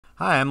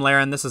Hi, I'm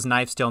Laren. This is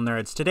Knife Steel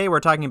Nerds. Today we're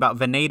talking about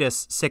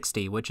Vanadis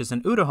 60, which is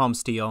an Uddeholm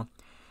steel.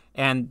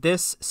 And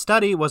this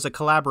study was a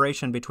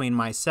collaboration between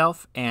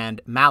myself and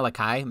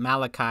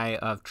Malachi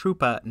of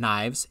Trupa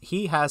Knives.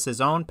 He has his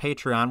own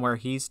Patreon where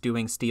he's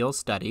doing steel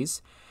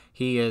studies.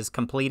 He is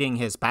completing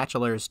his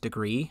bachelor's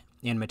degree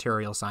in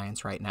material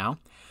science right now.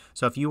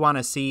 So if you want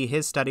to see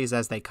his studies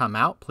as they come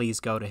out, please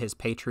go to his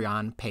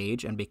Patreon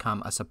page and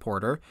become a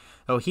supporter.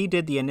 Oh, he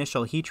did the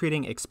initial heat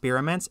treating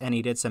experiments and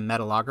he did some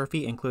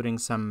metallography, including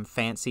some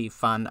fancy,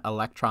 fun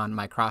electron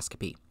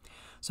microscopy.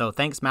 So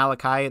thanks,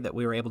 Malachi, that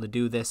we were able to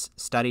do this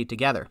study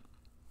together.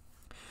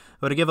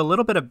 But to give a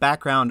little bit of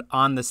background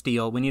on the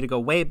steel, we need to go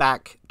way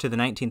back to the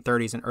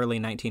 1930s and early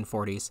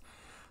 1940s.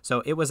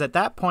 So it was at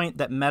that point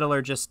that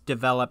metallurgists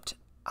developed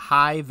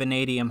high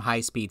vanadium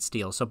high-speed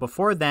steel. So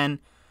before then,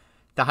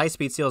 the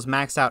high-speed steels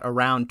maxed out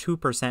around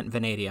 2%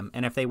 vanadium,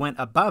 and if they went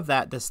above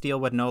that, the steel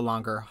would no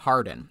longer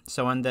harden.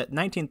 So in the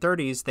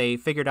 1930s, they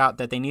figured out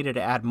that they needed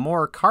to add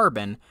more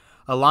carbon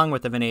along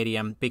with the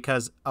vanadium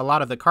because a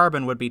lot of the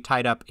carbon would be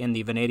tied up in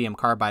the vanadium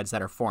carbides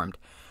that are formed.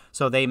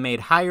 So they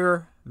made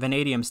higher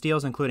vanadium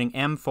steels, including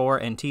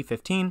M4 and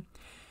T15,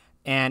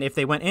 and if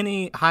they went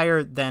any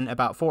higher than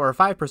about 4 or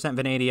 5%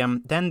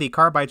 vanadium, then the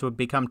carbides would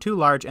become too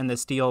large and the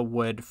steel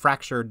would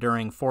fracture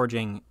during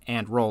forging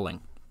and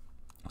rolling.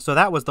 So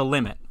that was the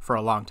limit for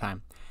a long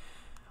time.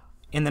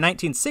 In the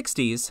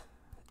 1960s,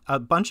 a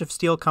bunch of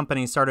steel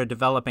companies started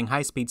developing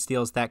high-speed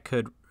steels that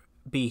could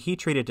be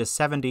heat-treated to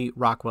 70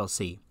 Rockwell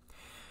C.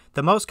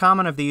 The most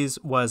common of these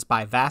was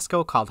by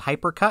Vasco, called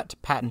Hypercut,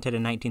 patented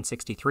in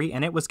 1963,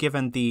 and it was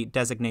given the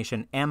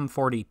designation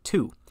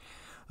M42.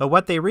 But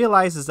what they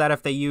realized is that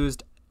if they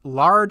used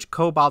large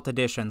cobalt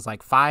additions,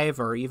 like 5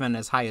 or even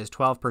as high as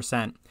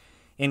 12%,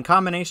 in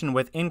combination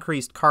with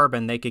increased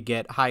carbon, they could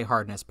get high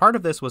hardness. Part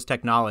of this was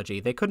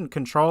technology. They couldn't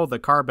control the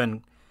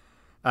carbon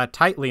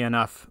tightly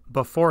enough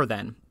before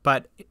then,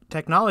 but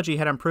technology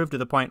had improved to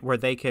the point where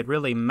they could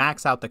really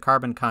max out the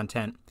carbon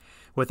content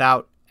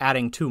without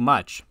adding too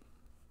much,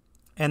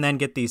 and then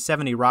get these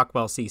 70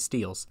 Rockwell C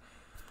steels.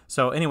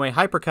 So anyway,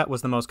 Hypercut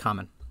was the most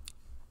common.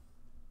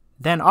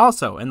 Then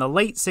also, in the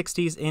late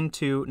 60s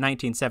into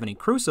 1970,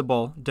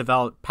 Crucible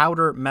developed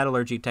powder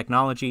metallurgy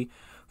technology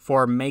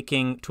for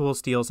making tool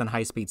steels and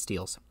high-speed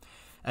steels.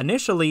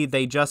 Initially,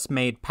 they just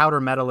made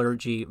powder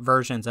metallurgy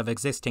versions of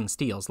existing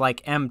steels,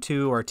 like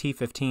M2 or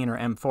T15 or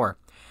M4.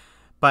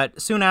 But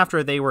soon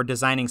after, they were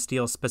designing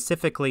steels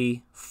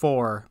specifically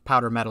for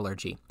powder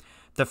metallurgy.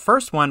 The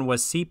first one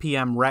was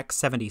CPM Rec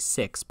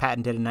 76,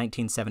 patented in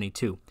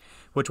 1972,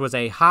 which was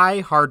a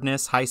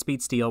high-hardness,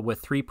 high-speed steel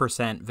with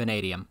 3%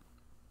 vanadium.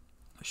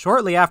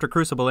 Shortly after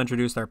Crucible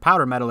introduced their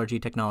powder metallurgy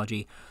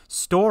technology,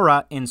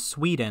 Stora in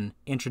Sweden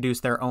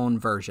introduced their own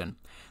version.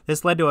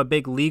 This led to a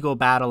big legal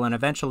battle, and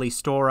eventually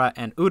Stora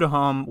and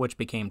Uddeholm, which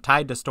became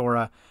tied to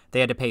Stora,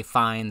 they had to pay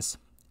fines.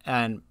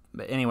 And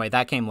anyway,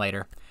 that came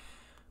later.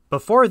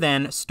 Before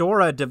then,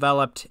 Stora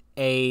developed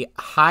a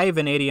high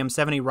vanadium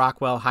 70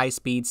 Rockwell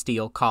high-speed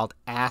steel called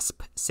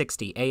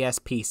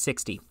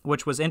ASP60,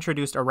 which was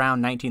introduced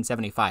around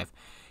 1975.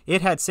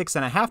 It had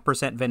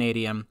 6.5%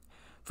 vanadium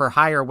for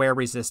higher wear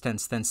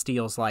resistance than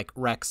steels like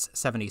Rex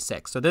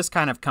 76. So this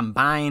kind of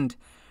combined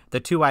the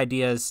two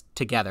ideas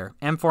together.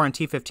 M4 and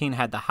T15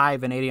 had the high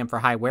vanadium for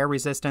high wear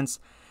resistance.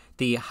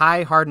 The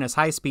high hardness,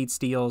 high speed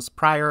steels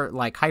prior,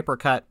 like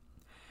Hypercut,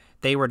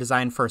 they were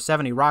designed for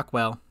 70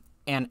 Rockwell,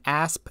 and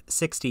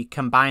ASP60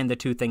 combined the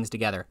two things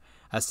together.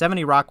 A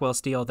 70 Rockwell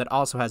steel that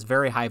also has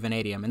very high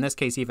vanadium, in this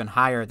case even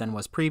higher than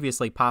was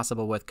previously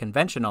possible with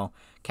conventional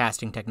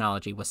casting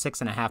technology, with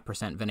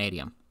 6.5%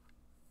 vanadium.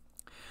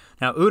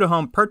 Now,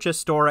 Uddeholm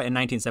purchased Stora in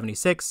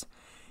 1976.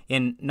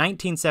 In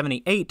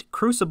 1978,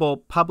 Crucible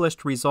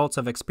published results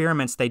of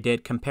experiments they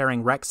did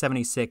comparing Rec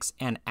 76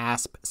 and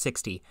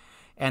ASP60,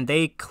 and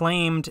they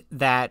claimed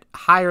that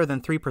higher than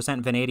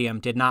 3%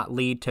 vanadium did not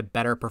lead to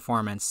better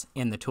performance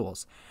in the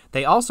tools.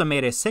 They also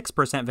made a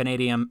 6%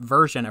 vanadium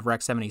version of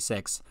Rec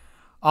 76,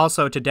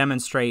 also to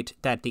demonstrate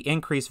that the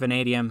increased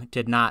vanadium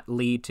did not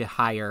lead to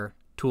higher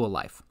tool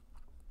life.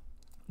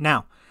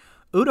 Now,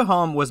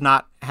 Uddeholm was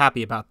not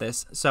happy about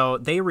this, so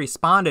they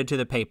responded to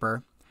the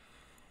paper.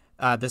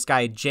 This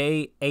guy,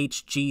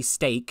 J.H.G.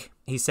 Stake,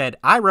 he said,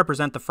 "I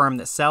represent the firm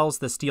that sells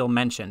the steel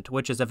mentioned,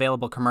 which is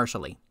available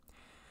commercially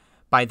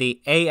by the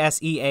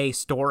ASEA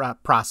Stora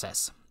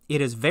process. It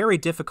is very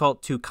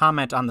difficult to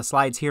comment on the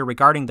slides here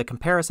regarding the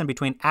comparison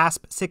between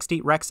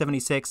ASP60, Rec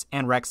 76,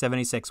 and Rec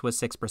 76 with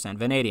 6%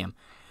 vanadium.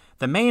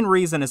 The main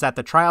reason is that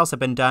the trials have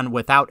been done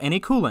without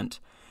any coolant,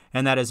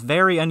 and that is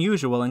very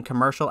unusual in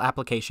commercial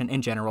application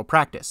in general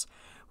practice.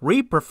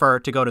 We prefer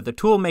to go to the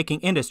tool-making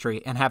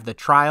industry and have the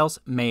trials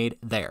made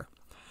there."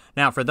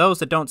 Now, for those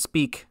that don't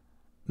speak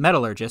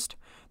metallurgist,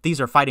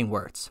 these are fighting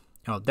words.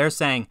 They're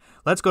saying,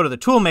 let's go to the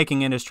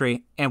tool-making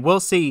industry and we'll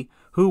see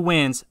who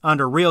wins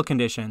under real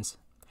conditions.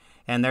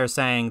 And they're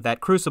saying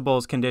that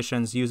Crucible's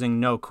conditions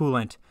using no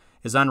coolant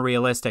is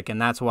unrealistic,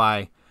 and that's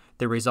why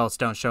the results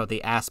don't show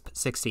the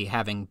ASP60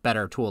 having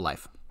better tool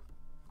life.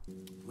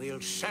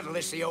 We'll settle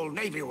this the old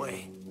Navy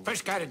way.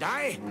 First guy to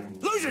die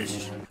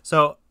loses.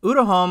 So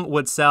Uddeholm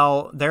would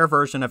sell their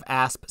version of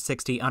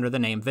ASP-60 under the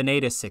name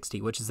Vanadis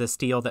 60, which is the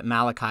steel that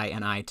Malachi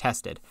and I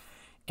tested.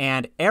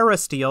 And Era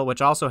Steel,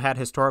 which also had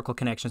historical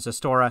connections to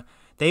Stora,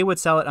 they would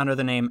sell it under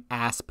the name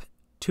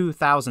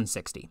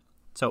ASP-2060.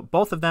 So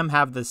both of them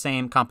have the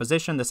same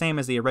composition, the same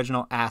as the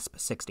original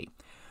ASP-60.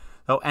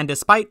 Oh, and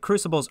despite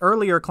Crucible's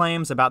earlier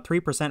claims about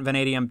 3%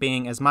 vanadium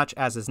being as much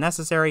as is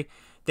necessary,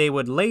 they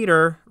would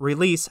later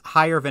release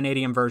higher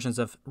vanadium versions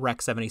of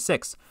Rex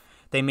 76.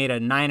 They made a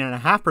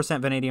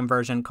 9.5% vanadium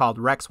version called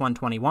Rex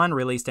 121,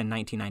 released in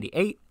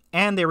 1998,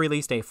 and they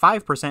released a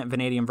 5%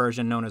 vanadium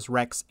version known as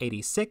Rex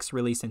 86,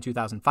 released in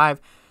 2005.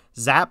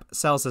 ZAP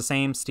sells the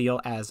same steel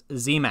as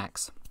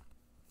Z-Max.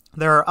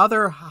 There are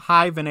other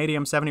high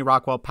vanadium 70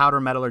 Rockwell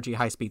powder metallurgy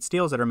high-speed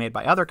steels that are made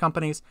by other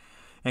companies,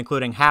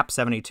 including HAP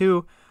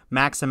 72,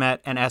 Maxamet,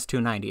 and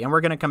S290. And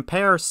we're going to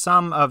compare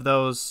some of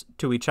those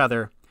to each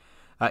other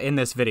in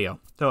this video.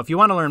 So if you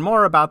want to learn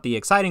more about the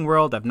exciting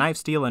world of knife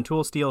steel and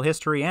tool steel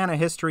history and a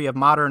history of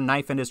modern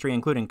knife industry,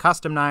 including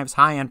custom knives,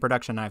 high-end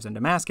production knives in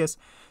Damascus,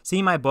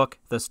 see my book,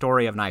 The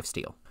Story of Knife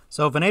Steel.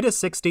 So Vanadis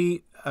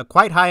 60,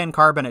 quite high in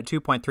carbon at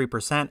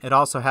 2.3%. It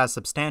also has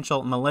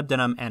substantial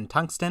molybdenum and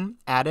tungsten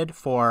added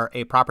for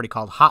a property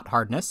called hot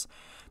hardness.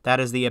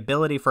 That is the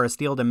ability for a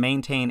steel to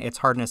maintain its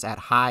hardness at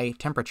high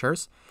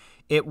temperatures.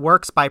 It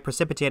works by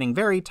precipitating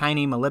very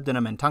tiny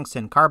molybdenum and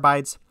tungsten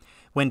carbides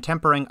when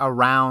tempering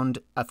around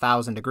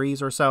 1,000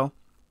 degrees or so.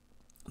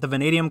 The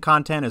vanadium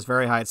content is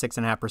very high at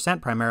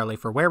 6.5%, primarily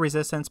for wear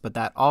resistance, but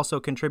that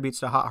also contributes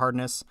to hot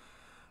hardness,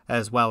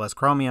 as well as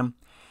chromium.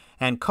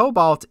 And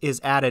cobalt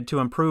is added to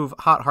improve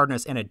hot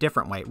hardness in a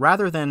different way.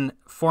 Rather than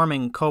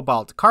forming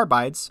cobalt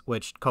carbides,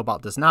 which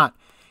cobalt does not,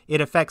 it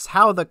affects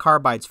how the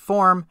carbides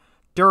form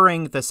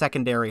during the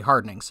secondary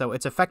hardening. So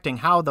it's affecting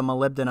how the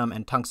molybdenum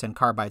and tungsten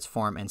carbides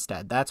form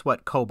instead. That's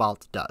what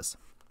cobalt does.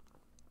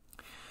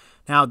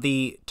 Now,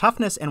 the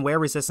toughness and wear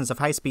resistance of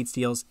high-speed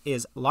steels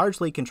is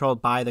largely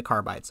controlled by the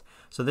carbides.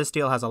 So this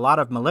steel has a lot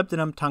of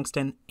molybdenum,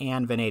 tungsten,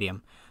 and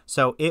vanadium.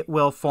 So it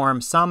will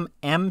form some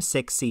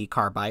M6C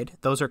carbide.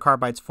 Those are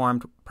carbides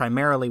formed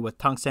primarily with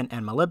tungsten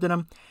and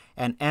molybdenum.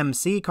 And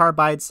MC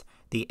carbides,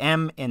 the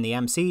M in the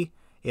MC,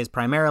 is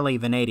primarily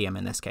vanadium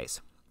in this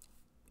case.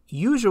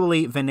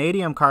 Usually,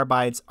 vanadium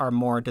carbides are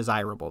more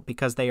desirable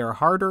because they are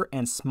harder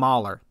and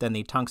smaller than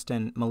the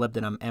tungsten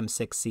molybdenum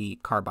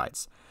M6C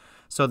carbides.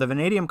 So the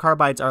vanadium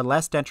carbides are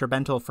less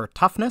detrimental for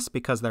toughness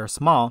because they're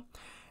small,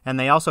 and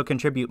they also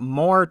contribute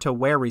more to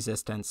wear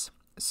resistance.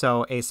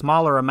 So a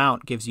smaller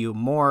amount gives you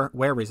more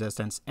wear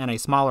resistance, and a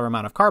smaller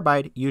amount of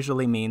carbide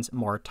usually means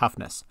more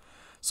toughness.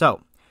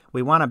 So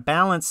we want to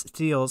balance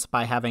steels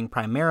by having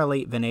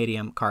primarily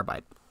vanadium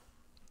carbide.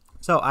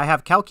 So I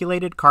have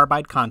calculated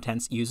carbide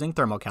contents using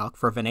thermocalc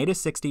for Vanadis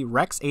 60,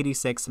 Rex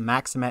 86,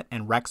 Maxamet,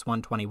 and Rex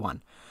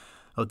 121.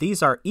 Oh,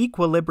 these are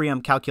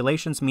equilibrium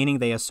calculations, meaning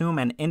they assume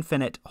an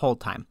infinite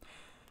hold time.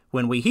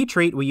 When we heat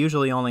treat, we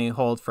usually only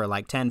hold for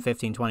like 10,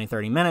 15, 20,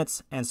 30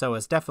 minutes, and so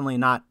it's definitely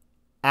not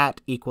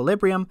at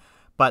equilibrium,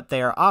 but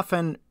they are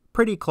often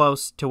pretty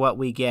close to what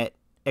we get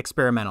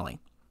experimentally.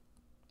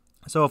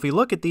 So if we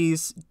look at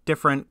these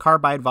different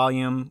carbide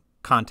volume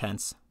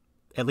contents,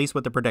 at least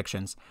with the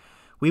predictions,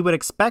 we would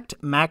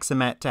expect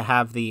Maxamet to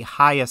have the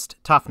highest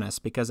toughness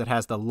because it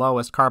has the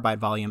lowest carbide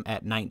volume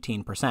at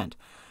 19%.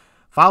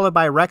 Followed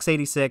by Rex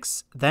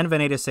 86, then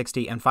Vanadis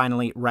 60, and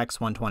finally Rex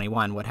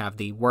 121 would have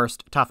the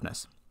worst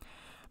toughness.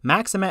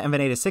 Maxamet and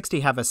Vanadis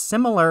 60 have a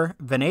similar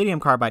vanadium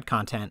carbide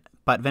content,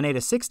 but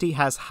Vanadis 60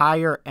 has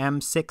higher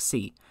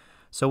M6C.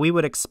 So we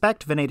would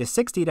expect Vanadis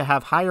 60 to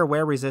have higher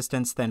wear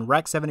resistance than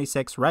Rex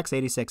 76, Rex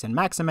 86, and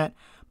Maxamet,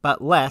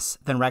 but less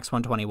than Rex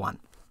 121.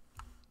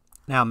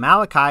 Now,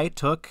 Malachi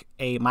took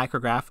a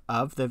micrograph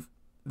of the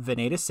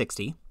Vanadis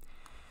 60,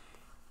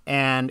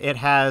 and it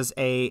has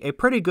a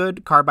pretty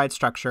good carbide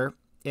structure.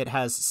 It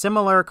has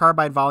similar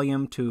carbide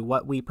volume to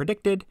what we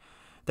predicted.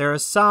 There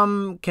is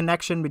some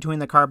connection between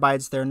the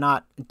carbides. They're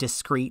not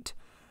discrete,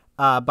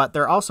 but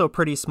they're also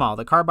pretty small.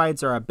 The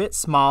carbides are a bit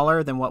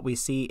smaller than what we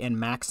see in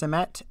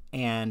Maxamet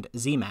and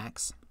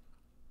Z-Max.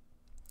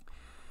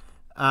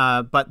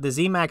 But the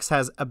Z-Max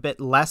has a bit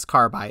less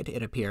carbide,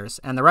 it appears,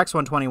 and the Rex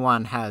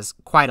 121 has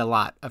quite a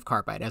lot of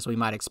carbide, as we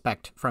might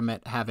expect from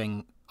it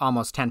having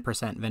almost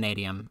 10%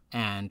 vanadium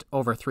and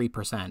over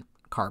 3%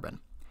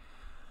 carbon.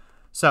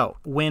 So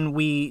when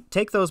we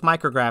take those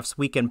micrographs,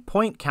 we can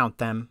point count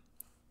them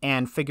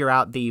and figure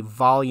out the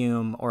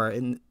volume, or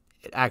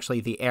actually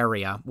the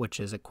area, which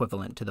is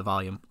equivalent to the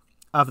volume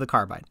of the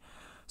carbide.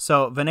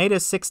 So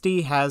Vanadis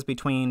 60 has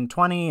between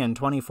 20 and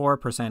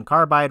 24%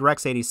 carbide,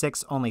 Rex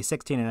 86 only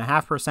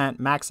 16.5%,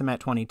 Maxamet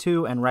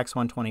 22, and Rex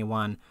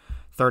 121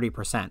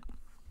 30%.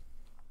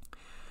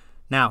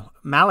 Now,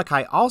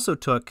 Malachi also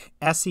took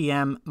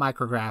SEM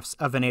micrographs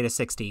of Vanadis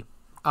 60,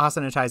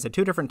 austenitized at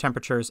 2 different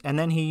temperatures, and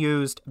then he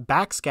used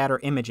backscatter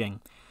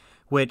imaging,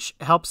 which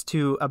helps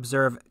to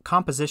observe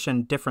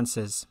composition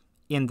differences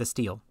in the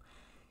steel.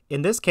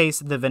 In this case,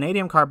 the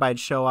vanadium carbides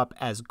show up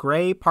as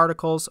gray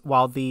particles,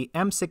 while the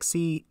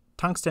M6C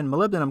tungsten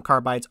molybdenum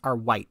carbides are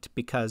white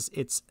because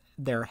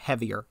they're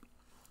heavier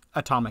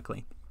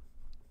atomically.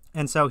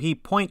 And so he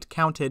point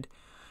counted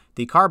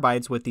the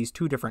carbides with these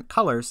two different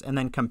colors and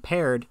then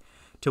compared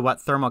to what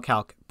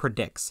thermocalc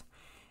predicts.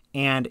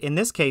 And in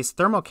this case,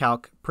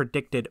 thermocalc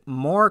predicted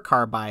more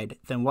carbide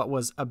than what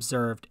was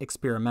observed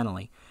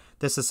experimentally.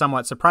 This is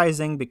somewhat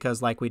surprising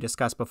because, like we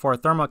discussed before,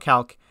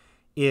 thermocalc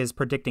is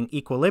predicting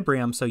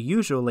equilibrium, so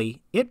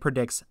usually it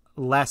predicts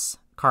less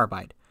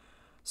carbide.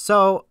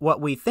 So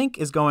what we think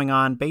is going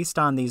on based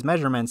on these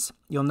measurements,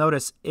 you'll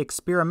notice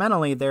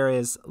experimentally there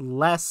is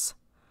less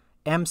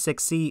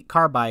M6C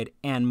carbide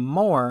and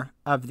more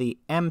of the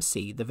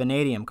MC, the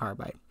vanadium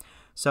carbide.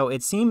 So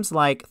it seems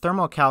like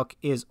thermocalc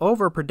is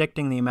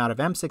over-predicting the amount of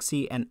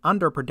M6C and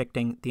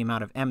under-predicting the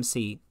amount of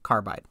MC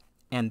carbide.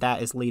 And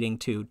that is leading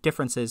to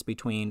differences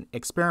between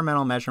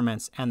experimental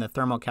measurements and the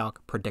thermocalc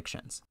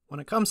predictions. When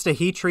it comes to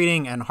heat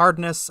treating and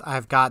hardness,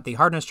 I've got the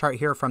hardness chart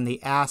here from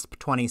the ASP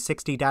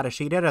 2060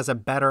 datasheet. It has a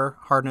better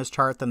hardness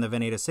chart than the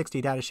Vanadis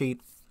 60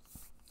 datasheet.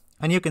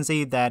 And you can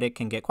see that it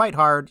can get quite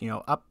hard,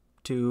 up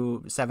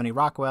to 70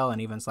 Rockwell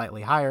and even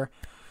slightly higher.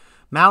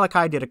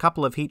 Malachi did a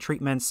couple of heat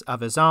treatments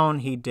of his own.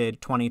 He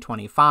did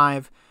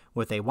 2025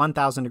 with a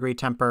 1000 degree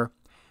temper.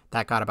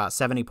 That got about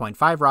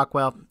 70.5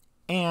 Rockwell.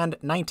 And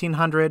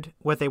 1900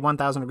 with a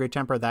 1000 degree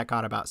temper, that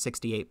got about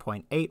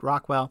 68.8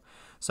 Rockwell.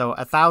 So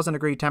 1000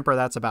 degree temper,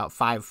 that's about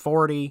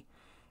 540.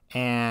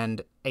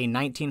 And a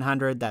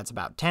 1900, that's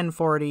about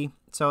 1040.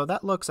 So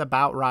that looks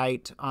about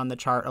right on the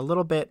chart, a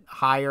little bit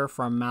higher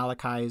from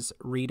Malachi's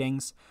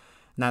readings.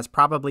 And that's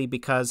probably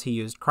because he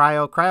used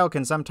cryo. Cryo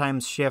can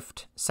sometimes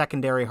shift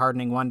secondary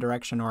hardening one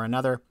direction or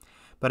another,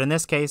 but in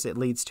this case, it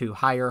leads to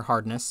higher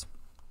hardness.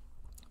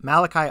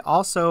 Malachi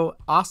also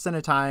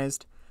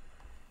austenitized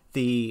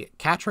the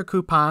Catra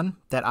coupon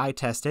that I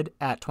tested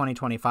at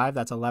 2025,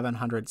 that's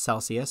 1100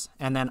 Celsius,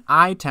 and then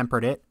I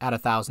tempered it at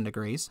 1000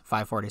 degrees,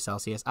 540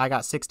 Celsius. I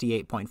got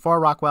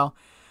 68.4 Rockwell.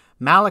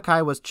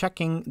 Malachi was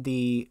checking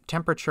the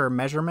temperature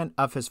measurement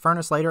of his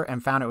furnace later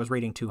and found it was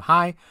reading too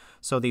high,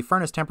 so the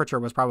furnace temperature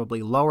was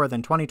probably lower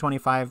than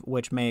 2025,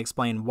 which may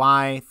explain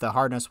why the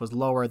hardness was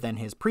lower than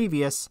his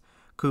previous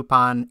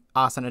coupon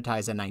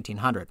austenitized at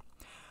 1900.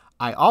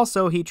 I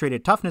also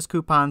heat-treated toughness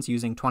coupons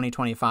using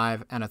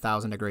 2025 and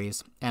 1000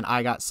 degrees, and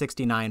I got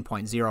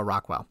 69.0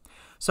 Rockwell.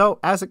 So,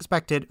 as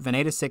expected,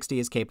 Vanadis 60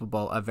 is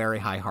capable of very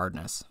high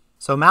hardness.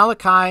 So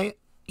Malachi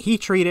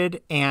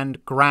heat-treated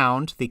and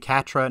ground the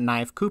Catra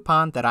knife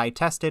coupon that I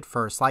tested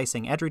for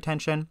slicing edge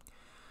retention,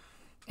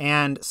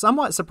 and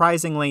somewhat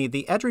surprisingly,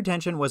 the edge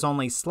retention was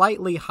only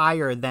slightly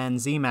higher than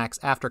Z-Max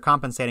after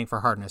compensating for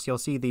hardness. You'll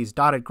see these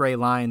dotted gray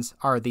lines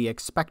are the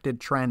expected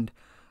trend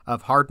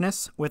of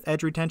hardness with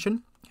edge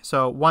retention.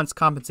 So once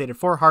compensated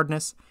for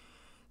hardness,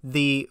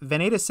 the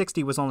Vanadis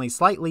 60 was only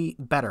slightly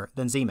better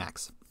than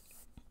Z-Max.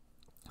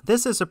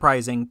 This is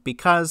surprising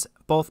because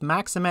both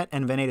Maxamet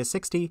and Vanadis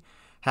 60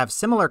 have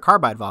similar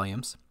carbide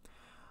volumes.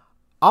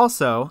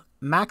 Also,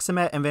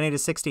 Maxamet and Vanadis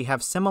 60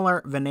 have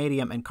similar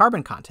vanadium and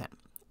carbon content,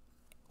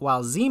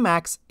 while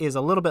Z-Max is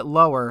a little bit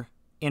lower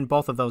in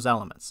both of those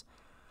elements.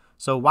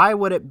 So why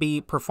would it be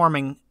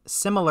performing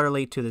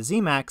similarly to the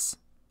Z-Max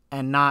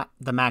and not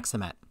the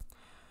Maxamet?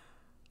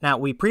 Now,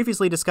 we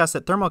previously discussed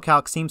that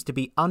thermocalc seems to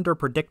be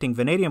under-predicting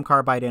vanadium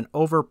carbide and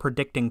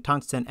over-predicting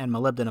tungsten and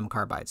molybdenum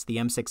carbides, the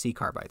M6C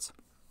carbides.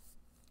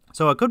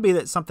 So it could be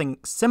that something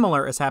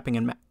similar is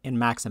happening in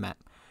Maxamet.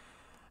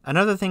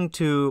 Another thing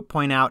to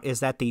point out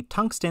is that the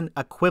tungsten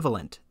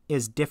equivalent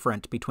is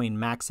different between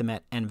Maxamet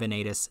and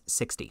Vanadis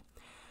 60.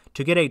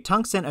 To get a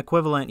tungsten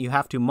equivalent, you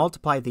have to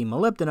multiply the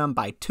molybdenum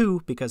by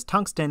 2 because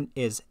tungsten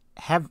is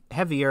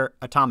heavier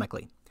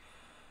atomically.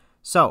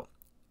 So,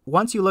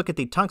 once you look at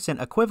the tungsten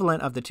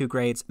equivalent of the two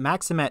grades,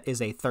 Maxamet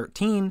is a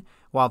 13,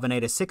 while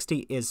Vanadis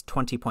 60 is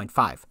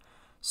 20.5.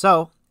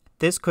 So,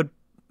 this could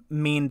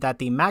mean that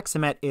the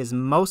Maxamet is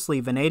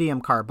mostly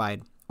vanadium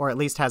carbide, or at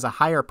least has a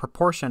higher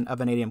proportion of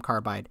vanadium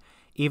carbide,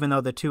 even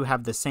though the two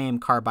have the same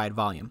carbide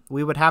volume.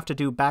 We would have to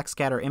do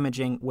backscatter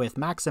imaging with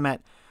Maxamet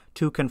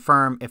to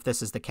confirm if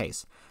this is the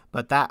case,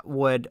 but that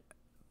would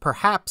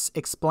perhaps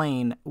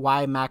explain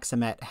why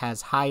Maxamet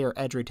has higher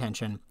edge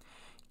retention,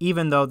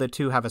 even though the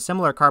two have a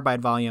similar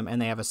carbide volume and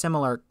they have a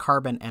similar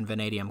carbon and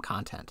vanadium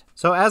content.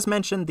 So as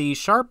mentioned, the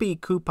Sharpie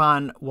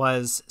coupon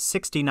was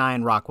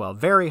 69 Rockwell,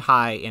 very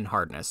high in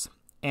hardness.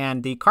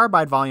 And the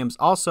carbide volume's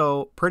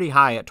also pretty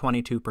high at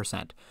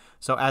 22%.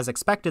 So as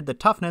expected, the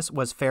toughness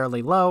was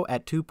fairly low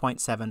at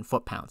 2.7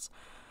 foot-pounds.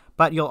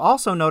 But you'll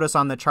also notice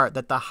on the chart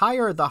that the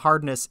higher the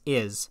hardness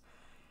is,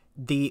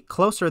 the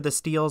closer the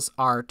steels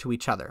are to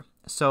each other.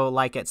 So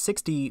like at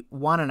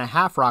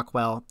 61.5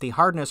 Rockwell, the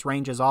hardness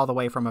ranges all the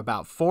way from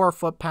about 4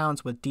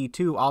 foot-pounds with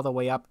D2 all the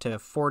way up to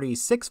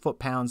 46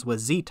 foot-pounds with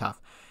Z-Tough,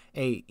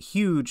 a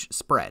huge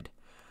spread.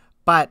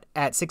 But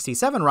at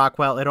 67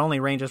 Rockwell, it only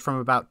ranges from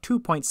about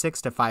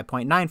 2.6 to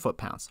 5.9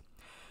 foot-pounds.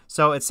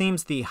 So it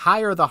seems the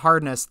higher the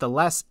hardness, the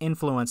less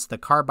influence the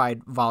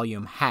carbide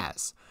volume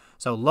has.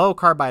 So low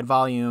carbide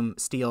volume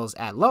steels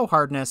at low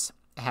hardness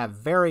have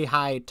very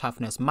high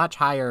toughness, much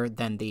higher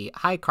than the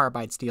high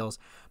carbide steels,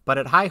 But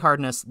at high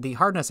hardness, the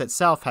hardness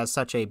itself has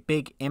such a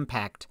big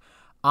impact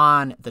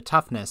on the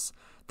toughness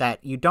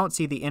that you don't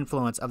see the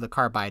influence of the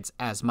carbides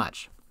as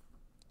much.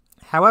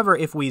 However,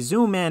 if we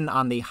zoom in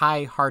on the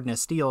high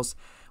hardness steels,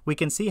 we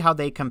can see how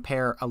they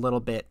compare a little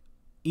bit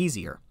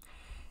easier.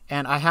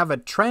 And I have a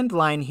trend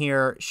line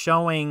here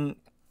showing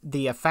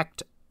the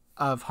effect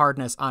of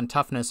hardness on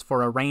toughness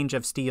for a range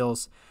of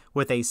steels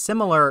with a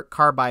similar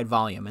carbide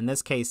volume. In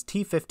this case,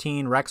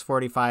 T15, Rex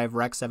 45,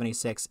 Rex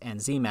 76,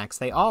 and Z-Max.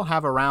 They all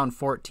have around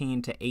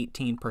 14 to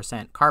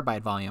 18%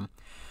 carbide volume,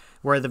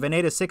 where the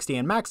Vanadis 60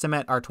 and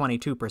Maxamet are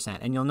 22%.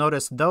 And you'll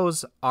notice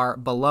those are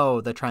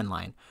below the trend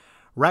line.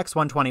 Rex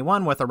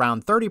 121 with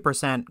around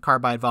 30%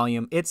 carbide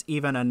volume, it's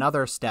even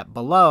another step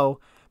below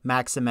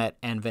Maxamet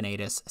and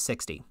Vanadis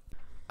 60.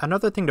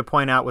 Another thing to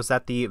point out was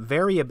that the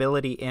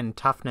variability in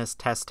toughness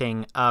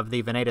testing of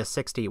the Vanadis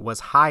 60 was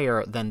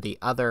higher than the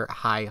other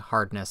high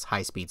hardness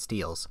high-speed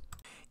steels.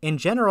 In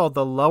general,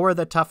 the lower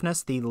the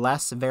toughness, the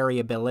less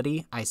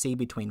variability I see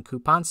between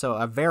coupons. So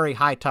a very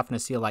high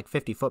toughness steel like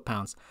 50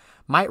 foot-pounds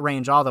might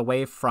range all the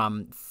way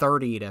from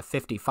 30 to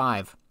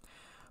 55.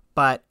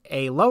 But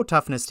a low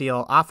toughness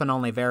steel often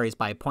only varies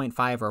by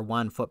 0.5 or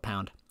 1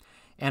 foot-pound.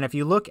 And if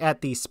you look at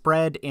the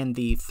spread in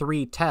the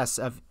 3 tests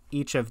of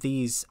each of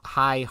these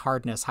high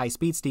hardness, high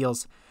speed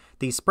steels,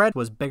 the spread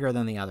was bigger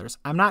than the others.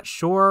 I'm not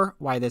sure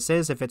why this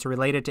is, if it's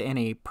related to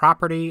any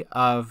property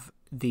of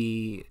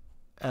the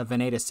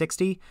Vanadis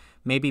 60,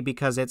 maybe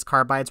because its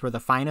carbides were the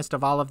finest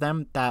of all of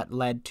them that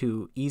led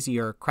to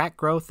easier crack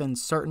growth in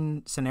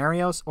certain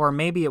scenarios, or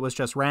maybe it was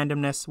just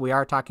randomness. We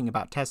are talking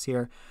about tests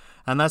here.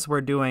 Unless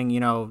we're doing,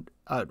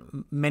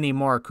 many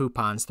more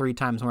coupons, 3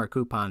 times more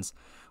coupons,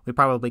 we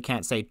probably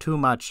can't say too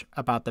much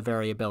about the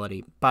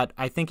variability. But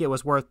I think it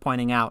was worth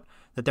pointing out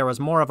that there was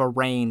more of a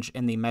range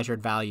in the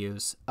measured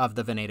values of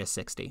the Vanadis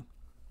 60.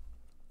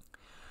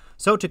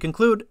 So to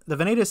conclude, the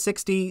Vanadis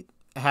 60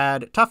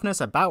 had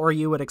toughness about where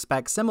you would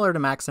expect, similar to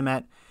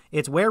Maxamet.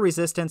 Its wear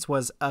resistance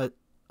was a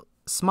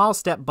small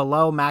step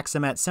below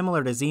Maxamet,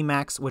 similar to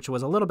Z-Max, which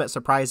was a little bit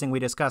surprising. We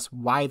discussed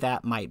why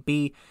that might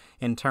be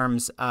in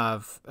terms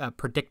of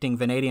predicting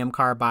vanadium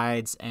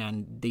carbides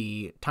and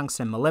the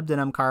tungsten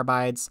molybdenum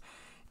carbides,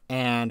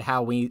 and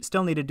how we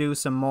still need to do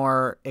some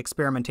more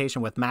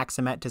experimentation with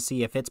Maxamet to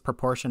see if its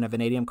proportion of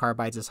vanadium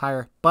carbides is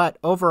higher. But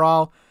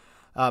overall,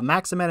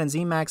 Maxamet and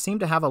Z-Max seem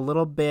to have a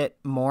little bit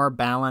more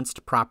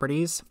balanced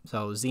properties.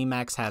 So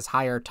Z-Max has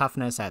higher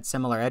toughness at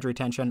similar edge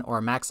retention,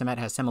 or Maxamet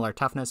has similar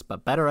toughness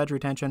but better edge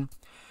retention.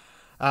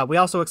 We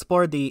also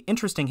explored the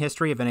interesting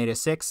history of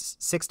Vanadis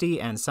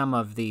 60 and some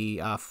of the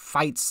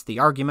fights, the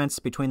arguments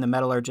between the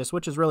metallurgists,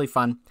 which is really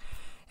fun.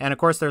 And of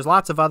course, there's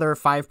lots of other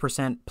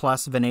 5%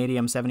 plus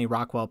vanadium 70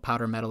 Rockwell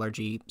powder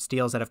metallurgy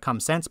steels that have come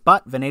since,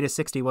 but Vanadis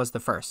 60 was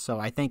the first. So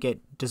I think it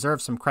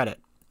deserves some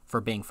credit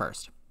for being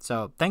first.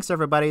 So thanks,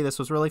 everybody. This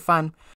was really fun.